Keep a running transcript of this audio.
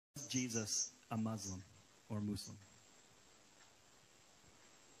Is Jesus a Muslim or Muslim?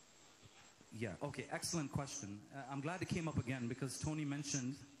 Yeah, okay, excellent question. I'm glad it came up again because Tony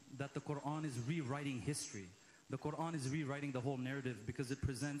mentioned that the Quran is rewriting history. The Quran is rewriting the whole narrative because it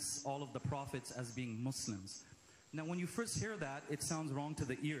presents all of the prophets as being Muslims. Now, when you first hear that, it sounds wrong to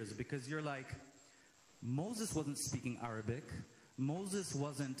the ears because you're like, Moses wasn't speaking Arabic. Moses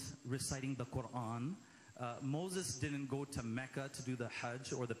wasn't reciting the Quran. Moses didn't go to Mecca to do the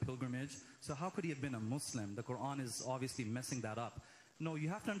Hajj or the pilgrimage. So how could he have been a Muslim? The Quran is obviously messing that up. No, you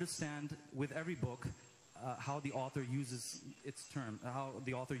have to understand with every book how the author uses its term, how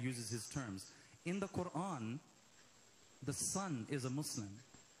the author uses his terms. In the Quran, the sun is a Muslim.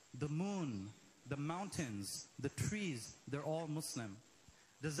 The moon, the mountains, the trees, they're all Muslim.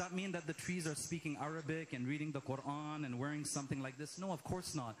 Does that mean that the trees are speaking Arabic and reading the Quran and wearing something like this? No, of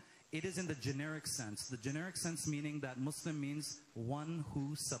course not. It is in the generic sense. The generic sense meaning that Muslim means one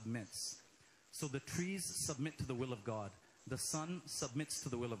who submits. So the trees submit to the will of God. The sun submits to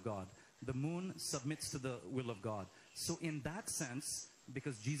the will of God. The moon submits to the will of God. So in that sense,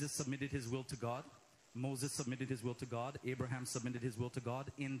 because Jesus submitted his will to God, Moses submitted his will to God, Abraham submitted his will to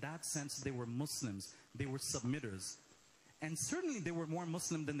God, in that sense they were Muslims. They were submitters. And certainly they were more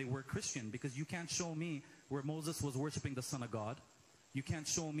Muslim than they were Christian, because you can't show me where Moses was worshiping the Son of God. You can't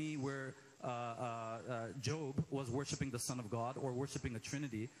show me where Job was worshiping the Son of God or worshiping a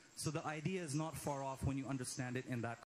Trinity. So the idea is not far off when you understand it in that